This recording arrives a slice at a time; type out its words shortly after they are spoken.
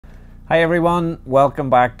Hi everyone, welcome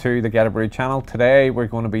back to the Geterbrewed channel. Today we're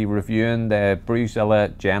going to be reviewing the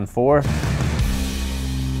Brewzilla Gen 4.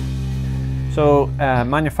 So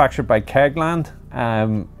manufactured by Kegland.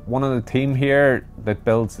 One of the team here that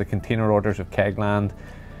builds the container orders of Kegland.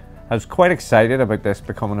 I was quite excited about this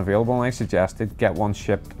becoming available, and I suggested get one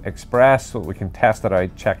shipped express so that we can test it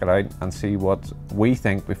out, check it out and see what we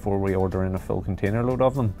think before we order in a full container load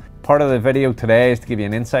of them. Part of the video today is to give you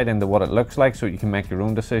an insight into what it looks like so you can make your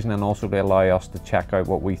own decision, and also to allow us to check out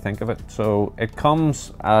what we think of it. So it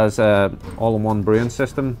comes as an all-in-one brewing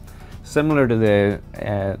system, similar to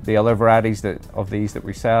the other varieties of these that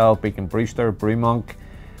we sell, being Brewster, Brew Monk,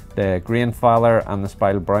 the Grainfather and the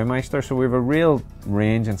Speidel Braumeister. So we have a real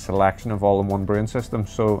range and selection of all-in-one brewing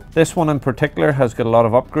systems. So this one in particular has got a lot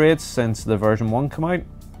of upgrades since the version 1 came out.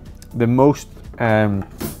 The most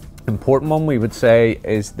important one we would say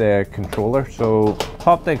is the controller. So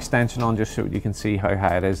pop the extension on just so you can see how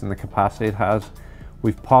high it is and the capacity it has.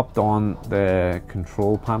 We've popped on the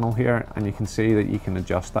control panel here and you can see that you can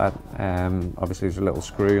adjust that. Obviously there's a little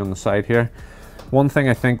screw on the side here. One thing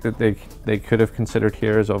I think that they could have considered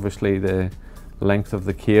here is obviously the length of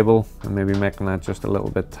the cable and maybe making that just a little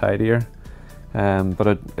bit tidier.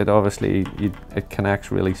 But it obviously it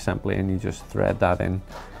connects really simply, and you just thread that in.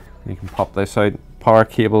 You can pop this out. Power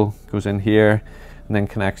cable goes in here and then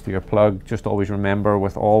connects to your plug. Just always remember,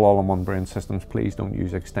 with all-in-one brewing systems, please don't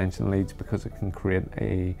use extension leads because it can create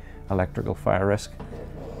a electrical fire risk.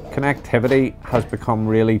 Connectivity has become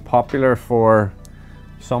really popular for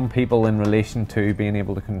some people in relation to being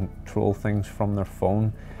able to control things from their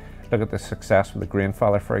phone. Look at the success with the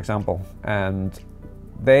Grainfather, for example, and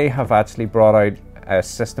they have actually brought out a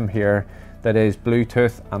system here that is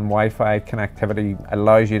Bluetooth and Wi-Fi connectivity,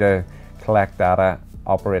 allows you to collect data,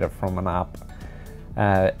 operate it from an app.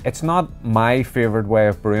 It's not my favorite way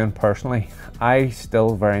of brewing personally. I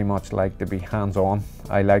still very much like to be hands-on.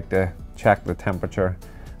 I like to check the temperature,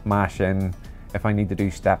 mash in. If I need to do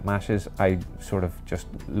step mashes, I sort of just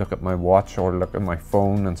look at my watch or look at my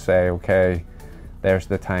phone and say, okay, there's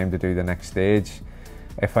the time to do the next stage.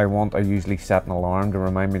 If I want, I usually set an alarm to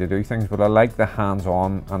remind me to do things, but I like the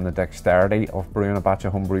hands-on and the dexterity of brewing a batch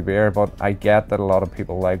of homebrew beer. But I get that a lot of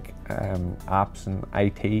people like apps and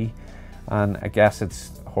IT, and I guess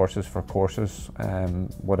it's horses for courses,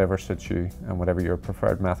 whatever suits you and whatever your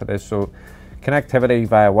preferred method is. So connectivity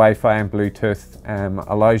via Wi-Fi and Bluetooth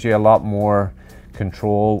allows you a lot more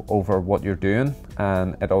control over what you're doing,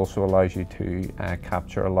 and it also allows you to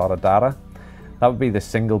capture a lot of data. That would be the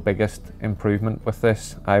single biggest improvement with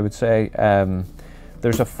this, I would say.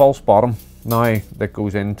 There's a false bottom now that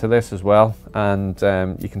goes into this as well, and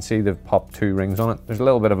you can see they've popped 2 rings on it. There's a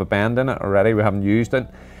little bit of a bend in it already. We haven't used it,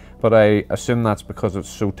 but I assume that's because it's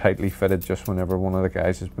so tightly fitted. Just whenever one of the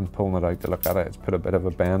guys has been pulling it out to look at it, it's put a bit of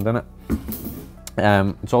a bend in it.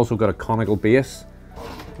 It's also got a conical base.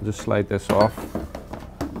 I'll just slide this off.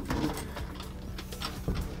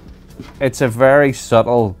 It's a very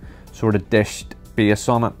subtle sort of dished base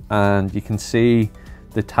on it, and you can see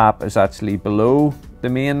the tap is actually below the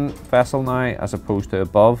main vessel now as opposed to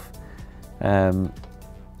above.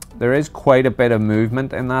 There is quite a bit of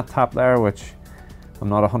movement in that tap there, which I'm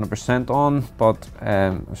not 100% on, but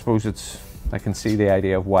I suppose I can see the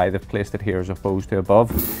idea of why they've placed it here as opposed to above.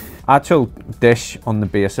 Actual dish on the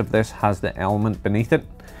base of this has the element beneath it,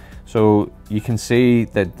 so you can see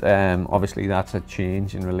that obviously that's a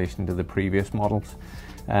change in relation to the previous models.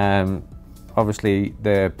 Obviously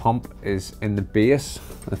the pump is in the base.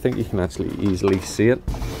 I think you can actually easily see it.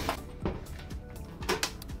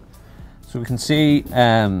 So we can see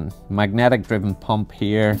magnetic driven pump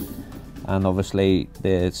here, and obviously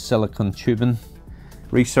the silicone tubing,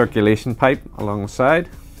 recirculation pipe along the side,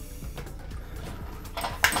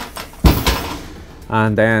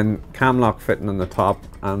 and then cam lock fitting on the top.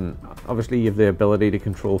 And obviously you have the ability to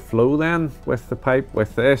control flow then with the pipe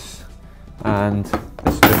with this, and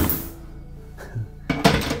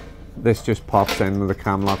this just pops in with the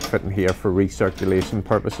cam lock fitting here for recirculation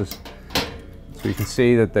purposes. So you can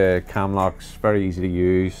see that the cam lock's very easy to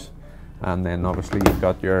use, and then obviously you've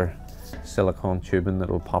got your silicone tubing that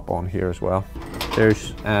will pop on here as well.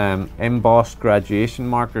 There's embossed graduation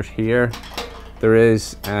markers here. There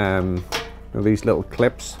is these little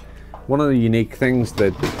clips. One of the unique things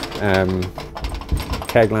that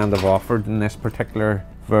Kegland have offered in this particular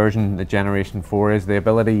version, the Generation 4, is the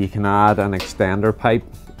ability you can add an extender pipe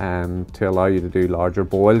to allow you to do larger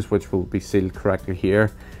boils, which will be sealed correctly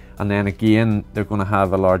here. And then again, they're going to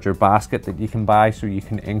have a larger basket that you can buy, so you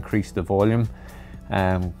can increase the volume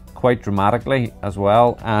quite dramatically as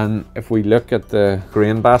well. And if we look at the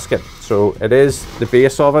grain basket, so it is, the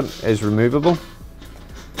base of it is removable.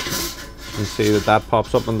 You can see that that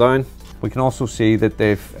pops up and down. We can also see that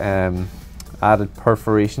they've added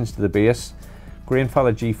perforations to the base.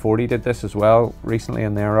 Grainfather G40 did this as well recently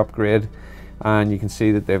in their upgrade, and you can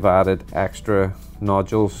see that they've added extra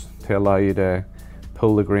nodules to allow you to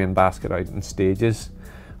pull the grain basket out in stages.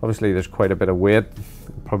 Obviously there's quite a bit of weight.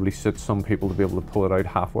 It probably suits some people to be able to pull it out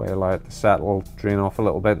halfway, allow it to settle, drain off a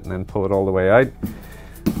little bit, and then pull it all the way out.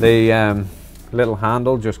 The little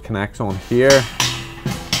handle just connects on here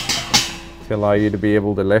to allow you to be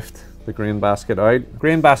able to lift the grain basket out.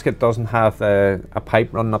 Grain basket doesn't have a pipe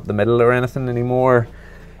running up the middle or anything anymore.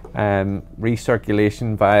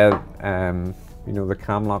 Recirculation via you know, the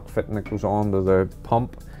cam lock fitting that goes on to the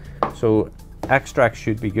pump. So extract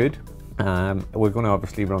should be good. We're going to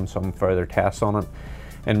obviously run some further tests on it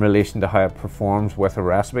in relation to how it performs with a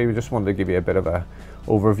recipe. We just wanted to give you a bit of a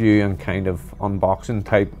overview and kind of unboxing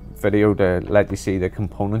type video to let you see the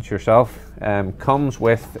components yourself. Comes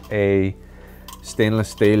with a stainless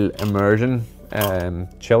steel immersion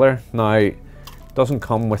chiller. Now, doesn't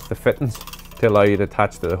come with the fittings to allow you to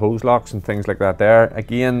attach to the hose locks and things like that there.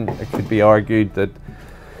 Again, it could be argued that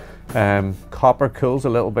copper cools a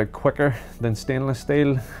little bit quicker than stainless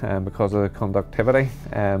steel because of the conductivity,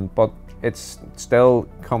 but it still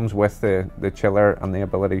comes with the chiller and the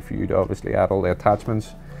ability for you to obviously add all the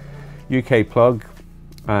attachments. UK plug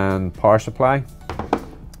and power supply.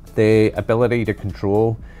 The ability to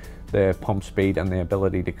control the pump speed and the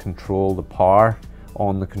ability to control the power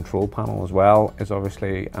on the control panel as well is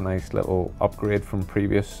obviously a nice little upgrade from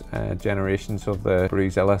previous generations of the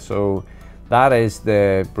Brewzilla. So that is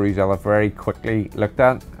the Brewzilla very quickly looked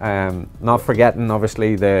at. Not forgetting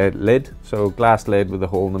obviously the lid, so glass lid with a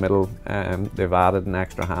hole in the middle. They've added an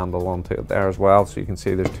extra handle onto it there as well, so you can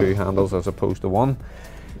see there's two handles as opposed to one.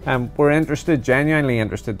 We're genuinely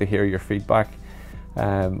interested to hear your feedback.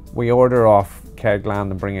 We order off Kegland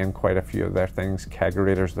and bring in quite a few of their things,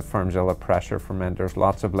 kegerators, the Firmzilla pressure fermenters,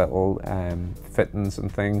 lots of little fittings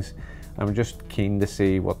and things. And we're just keen to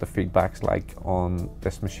see what the feedback's like on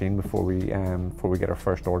this machine before we get our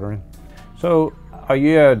first order in. So, are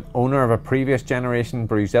you an owner of a previous generation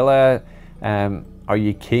Brewzilla? Are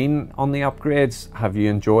you keen on the upgrades? Have you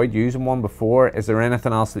enjoyed using one before? Is there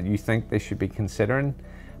anything else that you think they should be considering?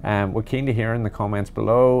 We're keen to hear in the comments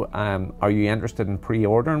below. Are you interested in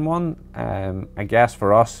pre-ordering one? I guess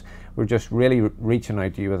for us, we're just really reaching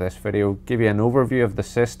out to you with this video, give you an overview of the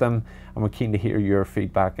system, and we're keen to hear your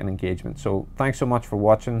feedback and engagement. So thanks so much for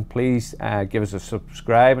watching. Please give us a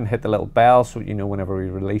subscribe and hit the little bell so you know whenever we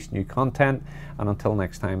release new content. And until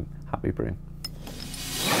next time, happy brewing.